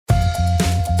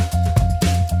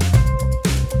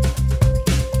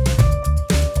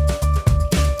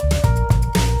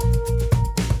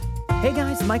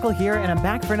Michael here, and I'm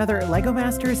back for another LEGO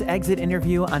Masters exit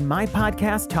interview on my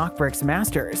podcast, Talk Bricks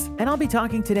Masters. And I'll be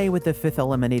talking today with the 5th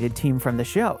eliminated team from the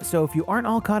show, so if you aren't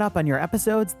all caught up on your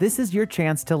episodes, this is your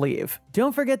chance to leave.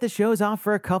 Don't forget the show's off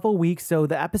for a couple weeks, so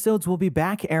the episodes will be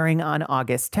back airing on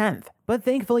August 10th. But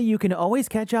thankfully, you can always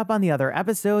catch up on the other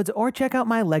episodes or check out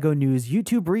my LEGO News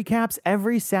YouTube recaps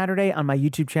every Saturday on my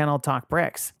YouTube channel, Talk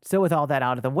Bricks. So with all that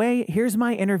out of the way, here's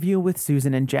my interview with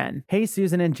Susan and Jen. Hey,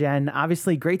 Susan and Jen.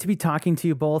 Obviously, great to be talking to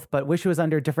you both, but wish it was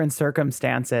under different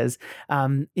circumstances.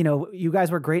 You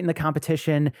guys were great in the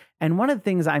competition. And one of the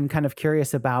things I'm kind of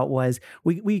curious about was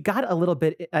we got a little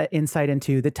bit insight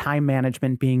into the time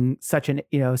management being such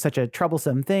a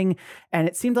troublesome thing. And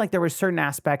it seemed like there were certain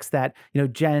aspects that,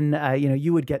 Jen,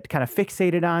 you would get kind of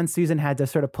fixated on. Susan had to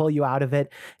sort of pull you out of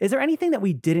it. Is there anything that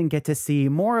we didn't get to see,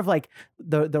 more of like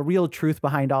the real truth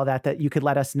behind all that you could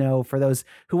let us know for those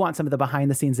who want some of the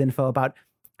behind the scenes info about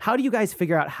how do you guys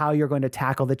figure out how you're going to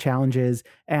tackle the challenges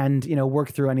and, work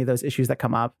through any of those issues that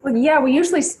come up? Well, yeah, we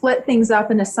usually split things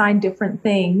up and assign different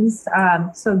things.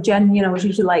 So Jen, was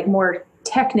usually like more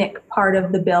technic part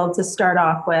of the build to start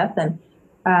off with, and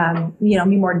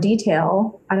me more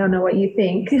detail. I don't know what you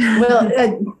think. Well,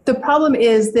 the problem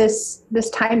is this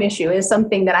time issue is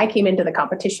something that I came into the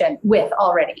competition with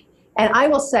already. And I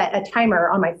will set a timer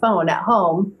on my phone at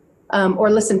home or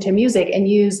listen to music and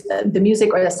use the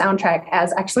music or the soundtrack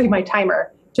as actually my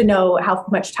timer to know how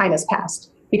much time has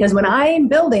passed. Because when I'm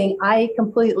building, I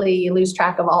completely lose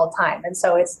track of all time. And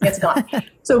so it's gone.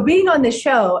 So being on the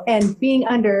show and being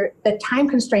under the time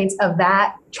constraints of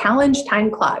that challenge time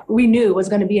clock, we knew was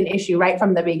going to be an issue right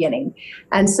from the beginning.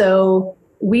 And so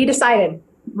we decided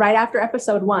right after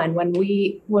episode 1, when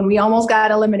we almost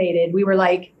got eliminated, we were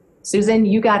like, Susan,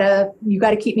 you gotta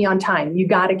keep me on time. You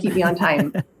gotta keep me on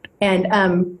time. And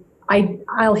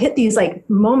I'll hit these like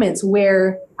moments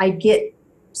where I get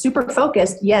super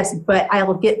focused, yes, but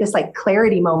I'll get this like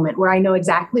clarity moment where I know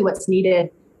exactly what's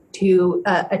needed to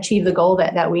achieve the goal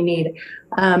that we need.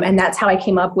 And that's how I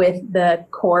came up with the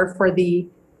core for the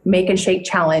Make and Shake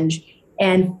challenge.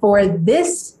 And for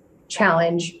this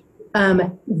challenge,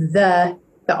 the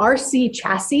RC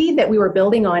chassis that we were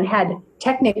building on had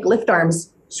Technic lift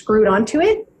arms screwed onto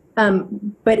it.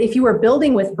 But if you were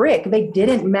building with brick, they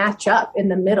didn't match up in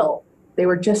the middle. They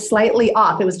were just slightly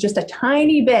off. It was just a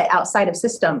tiny bit outside of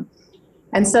system.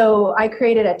 And so I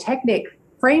created a Technic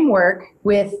framework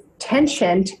with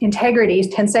tensegrity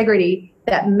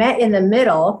that met in the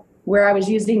middle, where I was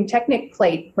using Technic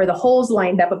plate where the holes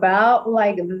lined up about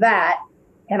like that.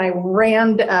 And I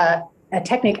rammed a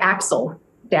Technic axle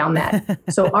down that.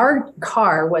 So our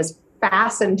car was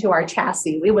fastened to our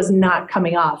chassis. It was not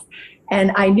coming off.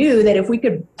 And I knew that if we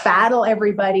could battle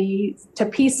everybody to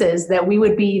pieces, that we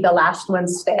would be the last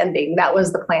ones standing. That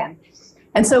was the plan.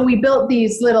 And so we built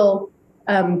these little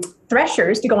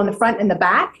threshers to go on the front and the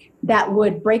back that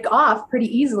would break off pretty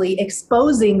easily,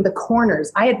 exposing the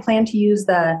corners. I had planned to use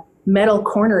the metal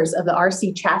corners of the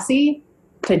RC chassis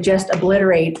to just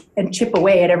obliterate and chip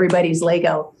away at everybody's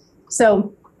Lego.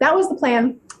 So that was the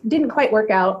plan. Didn't quite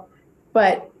work out,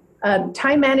 but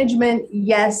time management,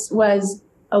 yes, was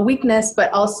a weakness,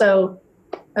 but also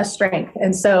a strength.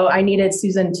 And so I needed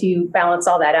Susan to balance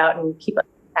all that out and keep up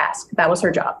the task. That was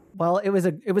her job. Well, it was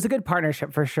a good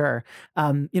partnership for sure.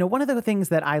 One of the things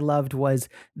that I loved was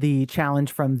the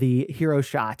challenge from the hero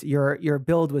shot. Your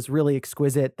build was really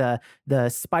exquisite. The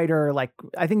spider,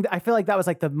 I feel like that was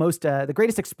like the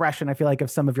greatest expression, I feel like,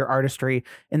 of some of your artistry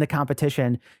in the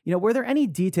competition. Were there any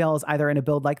details either in a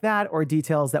build like that or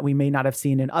details that we may not have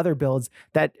seen in other builds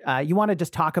that you want to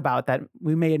just talk about that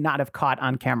we may not have caught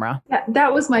on camera?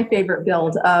 That was my favorite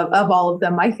build of all of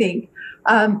them, I think.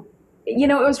 It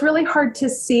was really hard to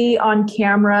see on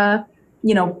camera,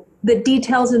 the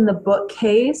details in the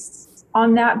bookcase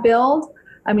on that build.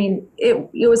 I mean,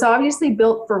 it was obviously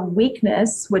built for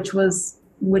weakness, which was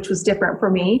different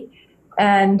for me.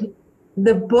 And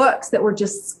the books that were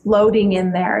just floating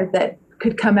in there that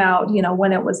could come out,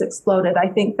 when it was exploded, I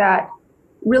think that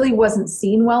really wasn't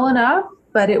seen well enough,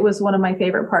 but it was one of my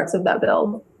favorite parts of that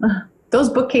build. Those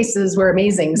bookcases were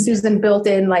amazing. Susan built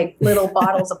in like little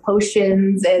bottles of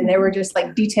potions, and there were just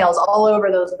like details all over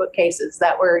those bookcases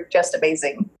that were just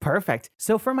amazing. Perfect.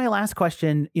 So for my last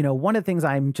question, one of the things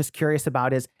I'm just curious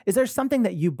about is there something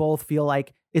that you both feel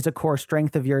like is a core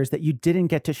strength of yours that you didn't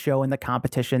get to show in the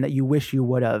competition that you wish you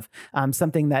would have?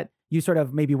 Something that you sort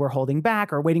of maybe were holding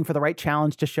back or waiting for the right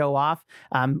challenge to show off.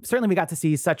 Certainly we got to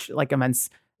see such like immense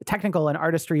technical and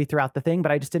artistry throughout the thing,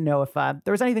 but I just didn't know if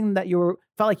there was anything that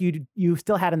felt like you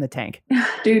still had in the tank.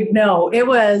 Dude, no, it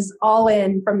was all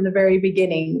in from the very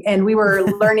beginning, and we were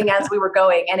learning as we were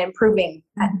going and improving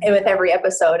with every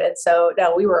episode. And so,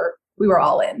 no, we were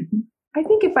all in. I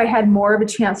think if I had more of a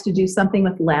chance to do something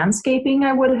with landscaping,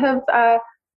 I would have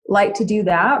liked to do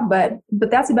that, but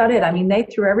that's about it. I mean, they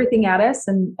threw everything at us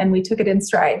and we took it in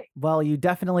stride. Well, you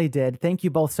definitely did. Thank you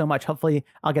both so much. Hopefully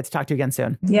I'll get to talk to you again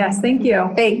soon. Yes, thank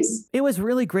you. Thanks. It was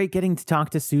really great getting to talk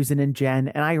to Susan and Jen,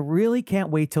 and I really can't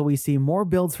wait till we see more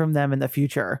builds from them in the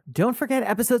future. Don't forget,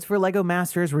 Episodes for LEGO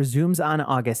Masters resumes on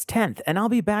August 10th, and I'll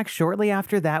be back shortly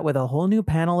after that with a whole new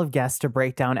panel of guests to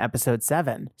break down episode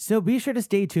 7. So be sure to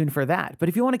stay tuned for that. But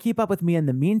if you want to keep up with me in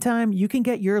the meantime, you can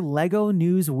get your LEGO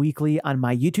news weekly on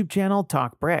my YouTube channel,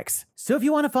 Talk Bricks. So if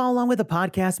you want to follow along with the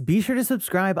podcast, be sure to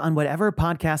subscribe on whatever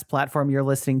podcast platform you're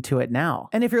listening to it now.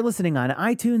 And if you're listening on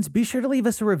iTunes, be sure to leave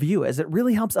us a review, as it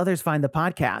really helps others find the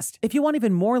podcast. If you want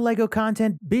even more LEGO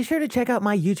content, be sure to check out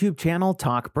my YouTube channel,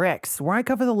 Talk Bricks, where I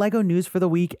cover the LEGO news for the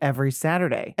week every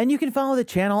Saturday. And you can follow the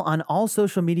channel on all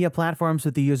social media platforms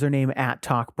with the username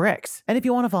 @TalkBricks. And if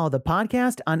you want to follow the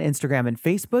podcast on Instagram and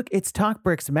Facebook, it's Talk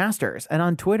Bricks Masters, and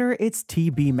on Twitter, it's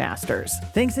TB Masters.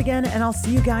 Thanks again, and I'll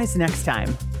see you guys next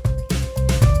time.